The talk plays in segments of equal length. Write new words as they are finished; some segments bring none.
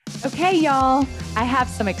Okay, y'all, I have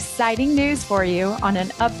some exciting news for you on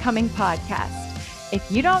an upcoming podcast.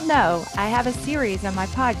 If you don't know, I have a series on my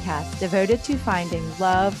podcast devoted to finding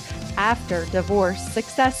love after divorce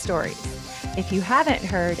success stories. If you haven't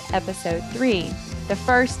heard episode 3, the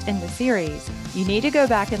first in the series, you need to go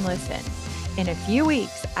back and listen. In a few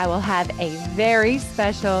weeks, I will have a very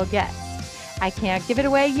special guest. I can't give it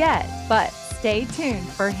away yet, but stay tuned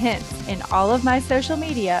for hints in all of my social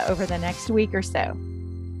media over the next week or so.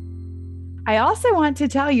 I also want to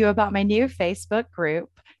tell you about my new Facebook group,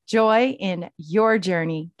 Joy in Your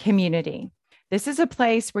Journey Community. This is a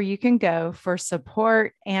place where you can go for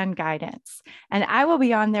support and guidance. And I will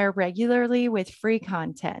be on there regularly with free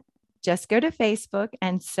content. Just go to Facebook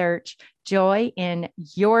and search Joy in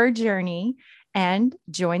Your Journey and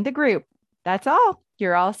join the group. That's all.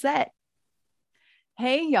 You're all set.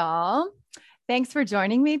 Hey, y'all. Thanks for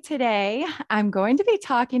joining me today. I'm going to be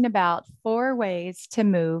talking about 4 ways to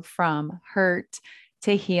move from hurt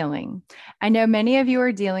to healing. I know many of you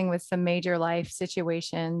are dealing with some major life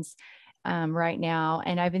situations right now,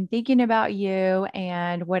 and I've been thinking about you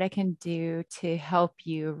and what I can do to help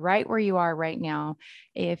you right where you are right now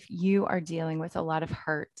if you are dealing with a lot of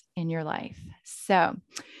hurt in your life. So,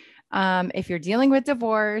 if you're dealing with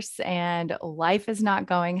divorce and life is not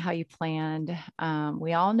going how you planned,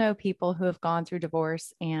 we all know people who have gone through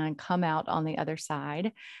divorce and come out on the other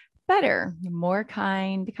side better, more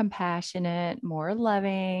kind, compassionate, more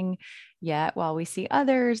loving. Yet, while we see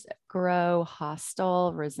others grow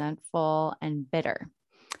hostile, resentful, and bitter.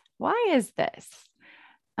 Why is this?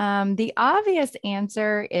 The obvious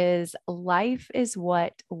answer is life is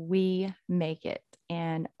what we make it.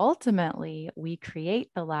 And ultimately, we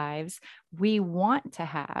create the lives we want to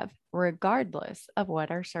have, regardless of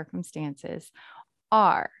what our circumstances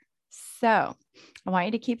are. So, I want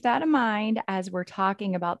you to keep that in mind as we're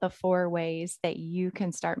talking about the 4 ways that you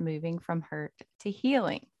can start moving from hurt to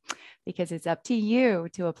healing, because it's up to you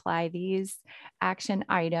to apply these action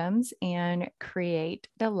items and create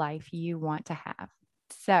the life you want to have.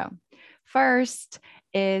 So, first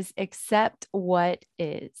is accept what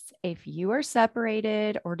is. If you are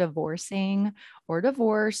separated or divorcing or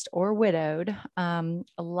divorced or widowed,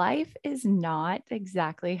 life is not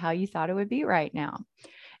exactly how you thought it would be right now.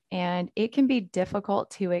 And it can be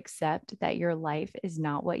difficult to accept that your life is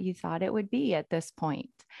not what you thought it would be at this point,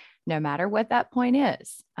 no matter what that point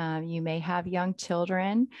is. You may have young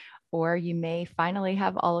children, or you may finally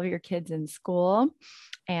have all of your kids in school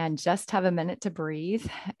and just have a minute to breathe,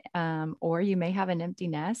 or you may have an empty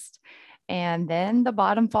nest, and then the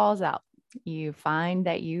bottom falls out. You find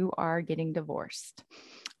that you are getting divorced.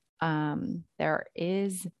 There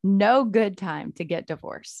is no good time to get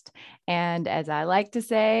divorced. And as I like to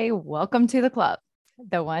say, welcome to the club,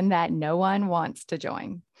 the one that no one wants to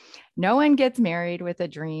join. No one gets married with a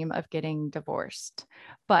dream of getting divorced,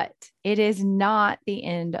 but it is not the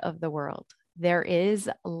end of the world. There is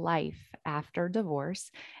life after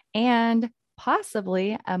divorce, and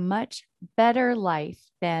possibly a much better life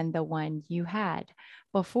than the one you had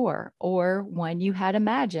before, or one you had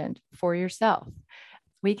imagined for yourself.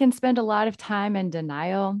 We can spend a lot of time in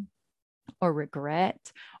denial or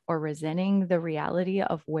regret or resenting the reality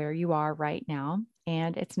of where you are right now,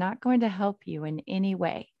 and it's not going to help you in any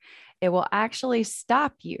way. It will actually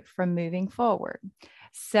stop you from moving forward.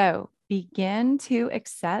 So begin to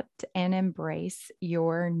accept and embrace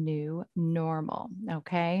your new normal,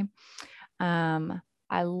 okay?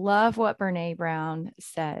 I love what Brene Brown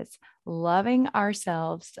says. Loving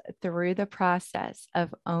ourselves through the process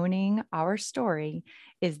of owning our story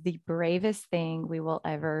is the bravest thing we will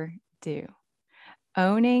ever do.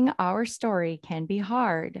 Owning our story can be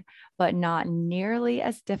hard, but not nearly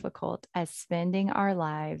as difficult as spending our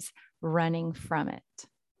lives running from it.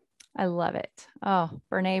 I love it. Oh,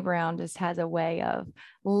 Brene Brown just has a way of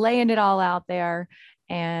laying it all out there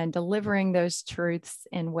and delivering those truths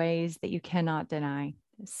in ways that you cannot deny.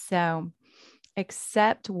 So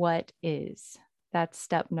accept what is. That's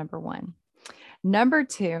step number 1. Number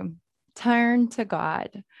 2, turn to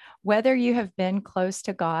God. Whether you have been close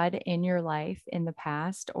to God in your life in the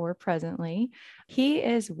past or presently, He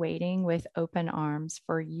is waiting with open arms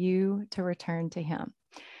for you to return to Him.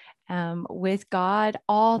 With God,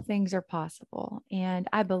 all things are possible. And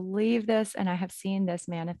I believe this, and I have seen this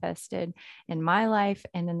manifested in my life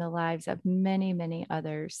and in the lives of many, many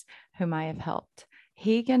others whom I have helped.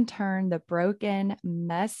 He can turn the broken,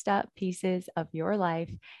 messed up pieces of your life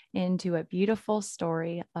into a beautiful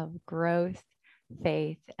story of growth,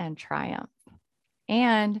 faith, and triumph.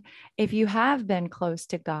 And if you have been close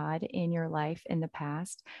to God in your life in the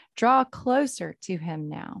past, draw closer to Him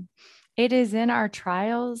now. It is in our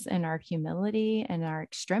trials and our humility and our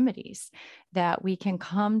extremities that we can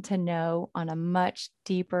come to know on a much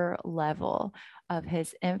deeper level of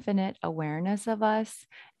his infinite awareness of us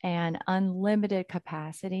and unlimited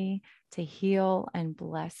capacity to heal and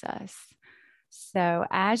bless us. So,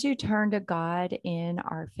 as you turn to God in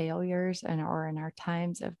our failures and or in our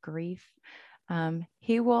times of grief,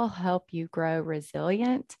 He will help you grow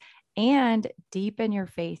resilient and deepen your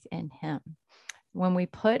faith in Him. When we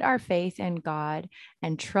put our faith in God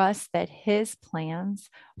and trust that His plans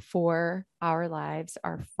for our lives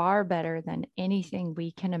are far better than anything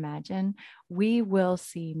we can imagine, we will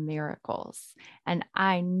see miracles. And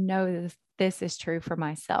I know this is true for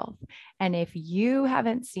myself. And if you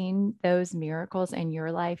haven't seen those miracles in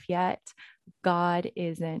your life yet, God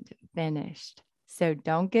isn't finished. So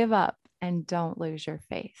don't give up and don't lose your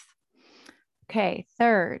faith. Okay,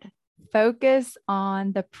 third, focus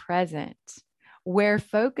on the present. Where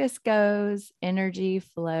focus goes, energy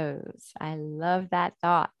flows. I love that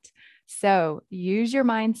thought. So use your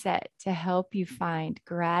mindset to help you find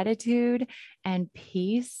gratitude and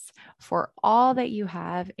peace for all that you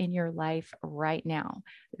have in your life right now.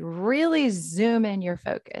 Really zoom in your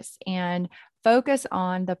focus and focus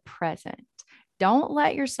on the present. Don't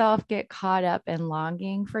let yourself get caught up in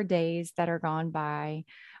longing for days that are gone by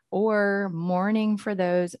or mourning for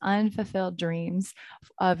those unfulfilled dreams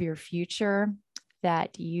of your future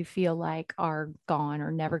that you feel like are gone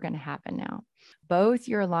or never going to happen now. Both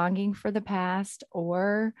your longing for the past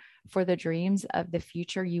or for the dreams of the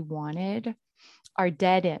future you wanted are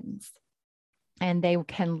dead ends, and they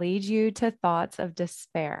can lead you to thoughts of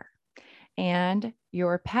despair. And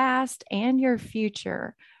your past and your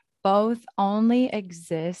future both only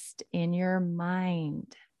exist in your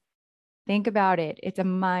mind. Think about it. It's a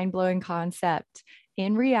mind-blowing concept.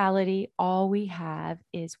 In reality, all we have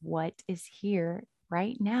is what is here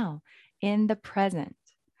right now in the present.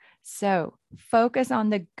 So focus on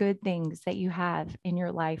the good things that you have in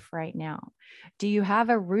your life right now. Do you have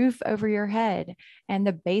a roof over your head and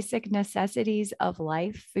the basic necessities of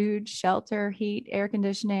life, food, shelter, heat, air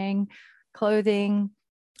conditioning, clothing?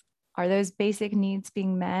 Are those basic needs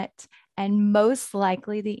being met? And most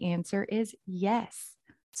likely the answer is yes.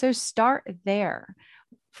 So start there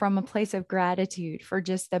from a place of gratitude for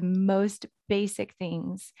just the most basic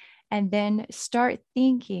things. And then start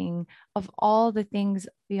thinking of all the things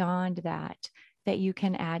beyond that that you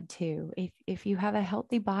can add to. If you have a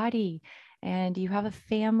healthy body and you have a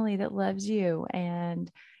family that loves you and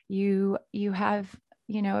you have,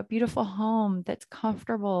 a beautiful home that's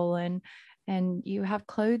comfortable and you have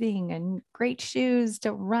clothing and great shoes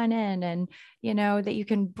to run in and, that you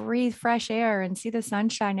can breathe fresh air and see the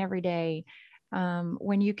sunshine every day.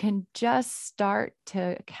 When you can just start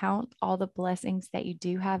to count all the blessings that you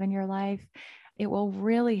do have in your life, it will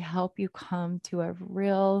really help you come to a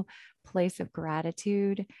real place of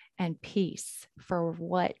gratitude and peace for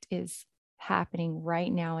what is happening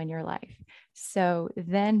right now in your life. So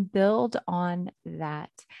then build on that.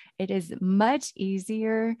 It is much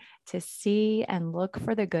easier to see and look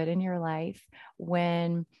for the good in your life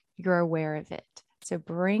when you're aware of it. So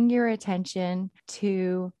bring your attention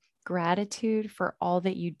to gratitude for all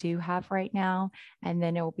that you do have right now, and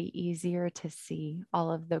then it will be easier to see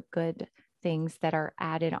all of the good things that are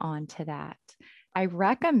added on to that. I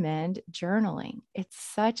recommend journaling. It's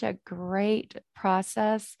such a great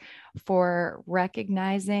process for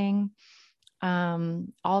recognizing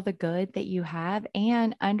all the good that you have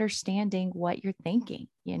and understanding what you're thinking.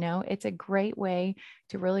 It's a great way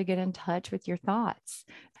to really get in touch with your thoughts.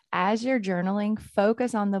 As you're journaling,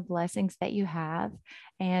 focus on the blessings that you have,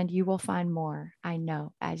 and you will find more, I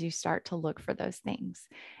know, as you start to look for those things.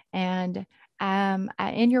 And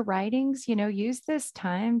in your writings, use this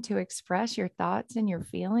time to express your thoughts and your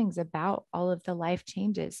feelings about all of the life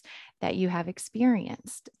changes that you have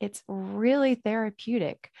experienced. It's really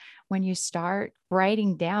therapeutic when you start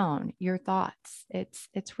writing down your thoughts.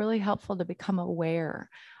 It's really helpful to become aware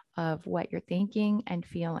of what you're thinking and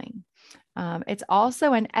feeling. It's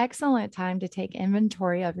also an excellent time to take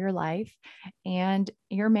inventory of your life and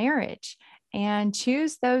your marriage and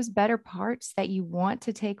choose those better parts that you want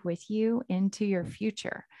to take with you into your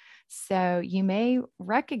future. So you may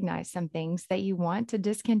recognize some things that you want to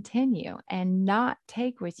discontinue and not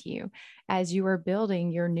take with you as you are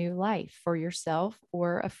building your new life for yourself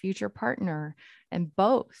or a future partner. And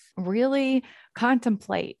both really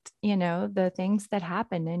contemplate, the things that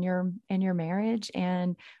happen in your marriage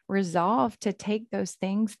and resolve to take those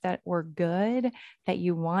things that were good that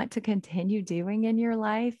you want to continue doing in your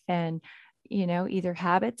life and either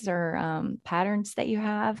habits or patterns that you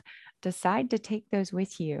have, decide to take those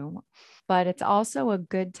with you. but it's also a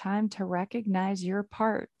good time to recognize your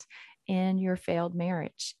part in your failed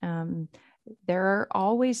marriage. There are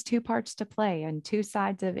always two parts to play and two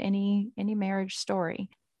sides of any marriage story.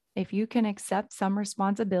 If you can accept some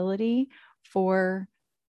responsibility for,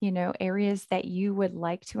 areas that you would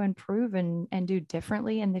like to improve and do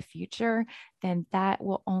differently in the future, then that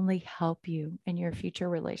will only help you in your future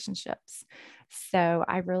relationships. So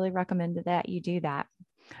I really recommend that you do that.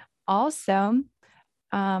 Also,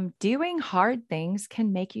 doing hard things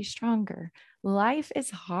can make you stronger. Life is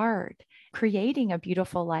hard. Creating a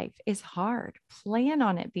beautiful life is hard. Plan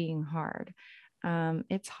on it being hard.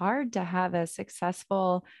 It's hard to have a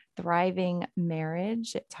successful, thriving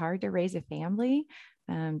marriage. It's hard to raise a family,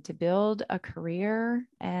 to build a career,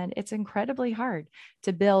 and it's incredibly hard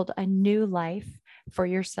to build a new life for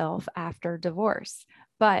yourself after divorce.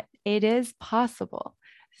 But it is possible.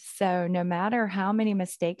 So, no matter how many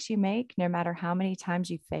mistakes you make, no matter how many times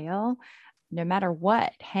you fail, no matter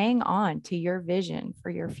what, hang on to your vision for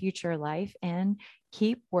your future life and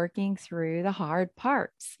keep working through the hard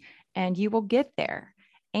parts, and you will get there.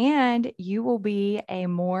 And you will be a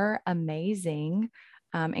more amazing,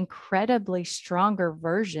 incredibly stronger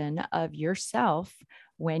version of yourself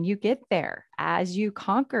when you get there, as you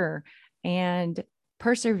conquer and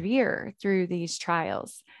persevere through these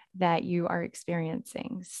trials that you are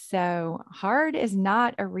experiencing. So, hard is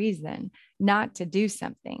not a reason not to do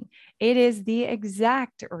something. It is the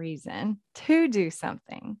exact reason to do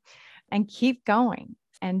something and keep going.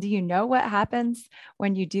 And do you know what happens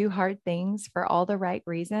when you do hard things for all the right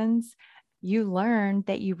reasons? You learn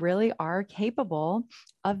that you really are capable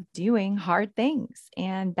of doing hard things.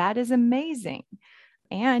 And that is amazing.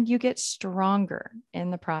 And you get stronger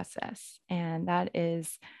in the process. And that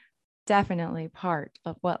is definitely part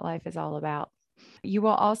of what life is all about. You will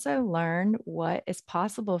also learn what is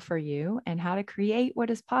possible for you and how to create what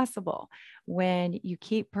is possible when you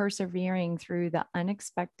keep persevering through the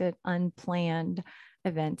unexpected, unplanned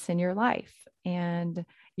events in your life. And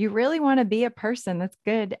you really want to be a person that's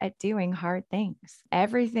good at doing hard things.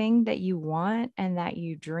 Everything that you want and that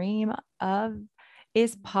you dream of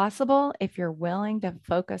is possible if you're willing to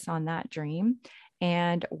focus on that dream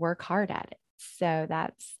and work hard at it. So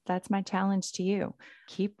that's my challenge to you.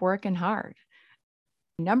 Keep working hard.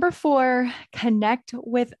 Number 4, connect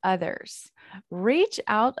with others. Reach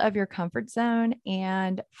out of your comfort zone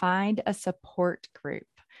and find a support group.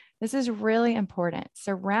 This is really important.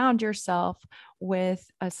 Surround yourself with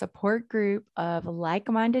a support group of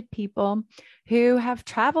like-minded people who have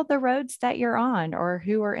traveled the roads that you're on or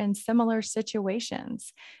who are in similar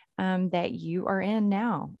situations that you are in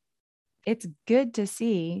now. It's good to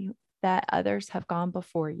see that others have gone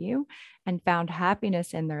before you and found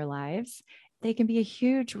happiness in their lives. They can be a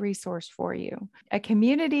huge resource for you. A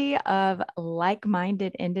community of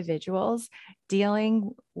like-minded individuals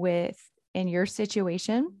dealing with in your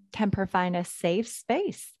situation can provide a safe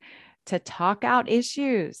space to talk out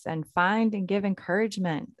issues and find and give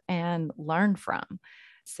encouragement and learn from.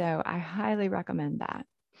 So I highly recommend that.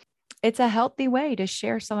 It's a healthy way to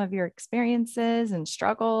share some of your experiences and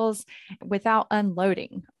struggles without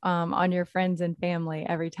unloading on your friends and family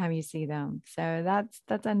every time you see them. So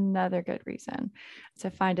that's another good reason to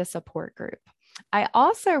find a support group. I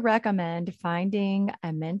also recommend finding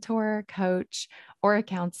a mentor, coach, or a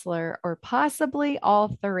counselor, or possibly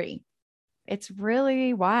all three. It's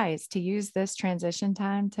really wise to use this transition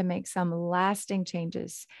time to make some lasting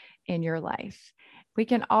changes in your life. We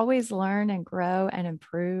can always learn and grow and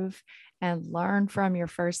improve and learn from your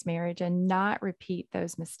first marriage and not repeat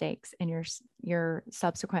those mistakes in your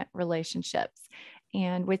subsequent relationships.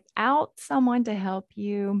 And without someone to help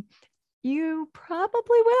you, you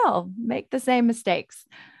probably will make the same mistakes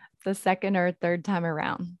the second or third time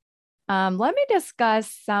around. Let me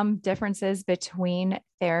discuss some differences between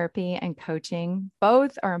therapy and coaching.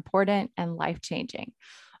 Both are important and life-changing.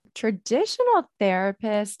 Traditional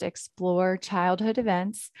therapists explore childhood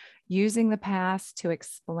events using the past to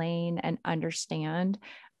explain and understand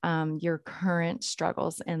your current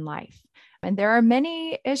struggles in life. And there are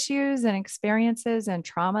many issues and experiences and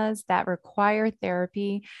traumas that require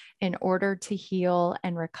therapy in order to heal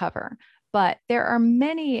and recover. But there are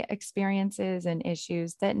many experiences and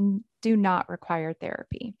issues that do not require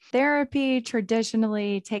therapy. Therapy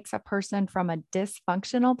traditionally takes a person from a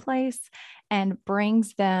dysfunctional place and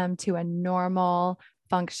brings them to a normal,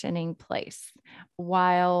 functioning place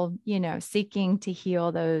while, seeking to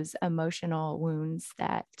heal those emotional wounds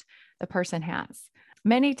that the person has.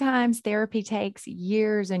 Many times therapy takes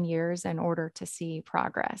years and years in order to see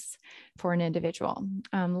progress for an individual.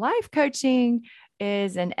 Life coaching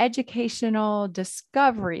is an educational,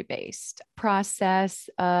 discovery-based process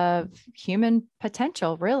of human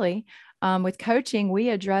potential, really. With coaching, we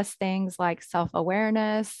address things like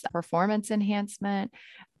self-awareness, performance enhancement,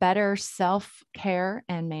 better self-care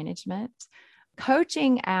and management.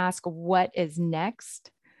 Coaching asks what is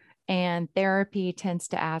next, and therapy tends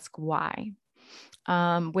to ask why.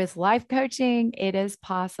 With life coaching, it is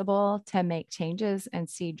possible to make changes and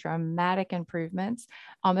see dramatic improvements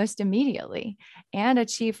almost immediately and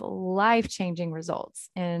achieve life-changing results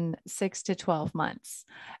in 6 to 12 months.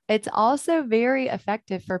 It's also very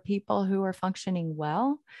effective for people who are functioning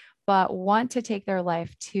well, but want to take their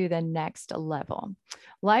life to the next level.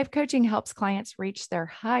 Life coaching helps clients reach their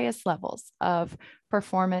highest levels of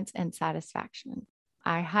performance and satisfaction.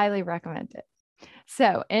 I highly recommend it.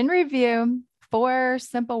 So, in review, 4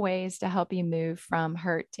 simple ways to help you move from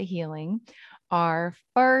hurt to healing are: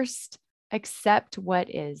 first, accept what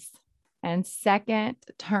is. And second,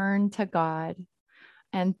 turn to God.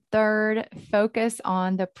 And third, focus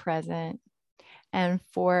on the present. And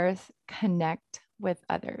fourth, connect with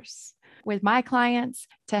others. With my clients,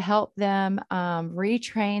 to help them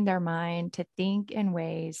retrain their mind to think in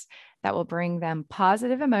ways that will bring them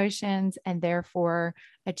positive emotions and therefore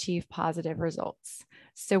achieve positive results.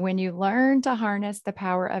 So when you learn to harness the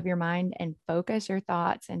power of your mind and focus your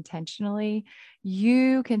thoughts intentionally,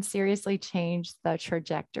 you can seriously change the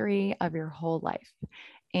trajectory of your whole life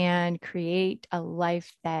and create a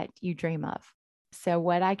life that you dream of. So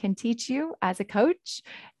what I can teach you as a coach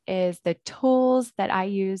is the tools that I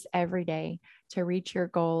use every day to reach your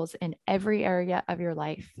goals in every area of your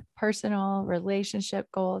life: personal, relationship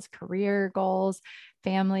goals, career goals,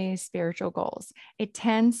 family, spiritual goals. It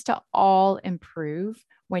tends to all improve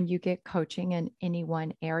when you get coaching in any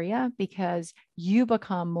one area because you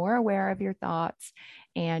become more aware of your thoughts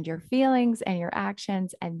and your feelings and your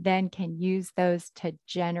actions, and then can use those to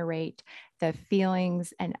generate the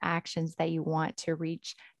feelings and actions that you want to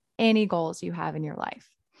reach any goals you have in your life.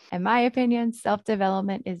 In my opinion,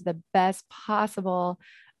 self-development is the best possible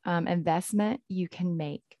investment you can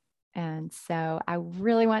make. And so I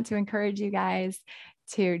really want to encourage you guys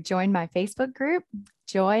to join my Facebook group,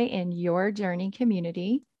 Joy in Your Journey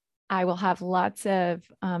Community. I will have lots of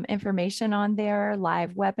information on there,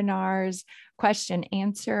 live webinars, question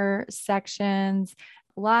answer sections,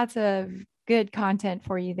 lots of good content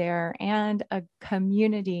for you there, and a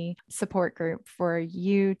community support group for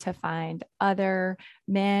you to find other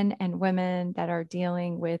men and women that are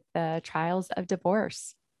dealing with the trials of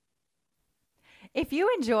divorce. If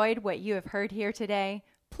you enjoyed what you have heard here today,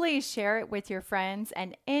 please share it with your friends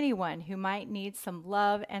and anyone who might need some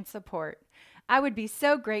love and support. I would be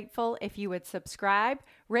so grateful if you would subscribe,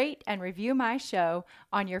 rate, and review my show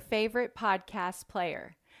on your favorite podcast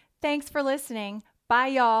player. Thanks for listening. Bye,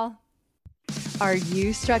 y'all. Are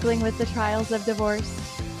you struggling with the trials of divorce?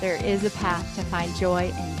 There is a path to find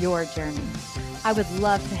joy in your journey. I would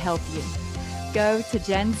love to help you. Go to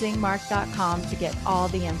jenzingmark.com to get all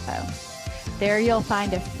the info. There you'll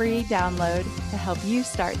find a free download to help you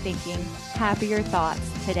start thinking happier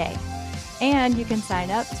thoughts today. And you can sign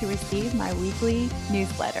up to receive my weekly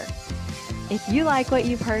newsletter. If you like what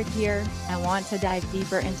you've heard here and want to dive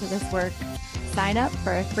deeper into this work, sign up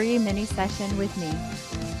for a free mini session with me.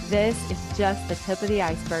 This is just the tip of the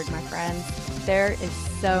iceberg, my friends. There is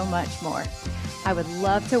so much more. I would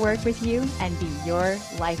love to work with you and be your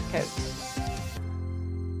life coach.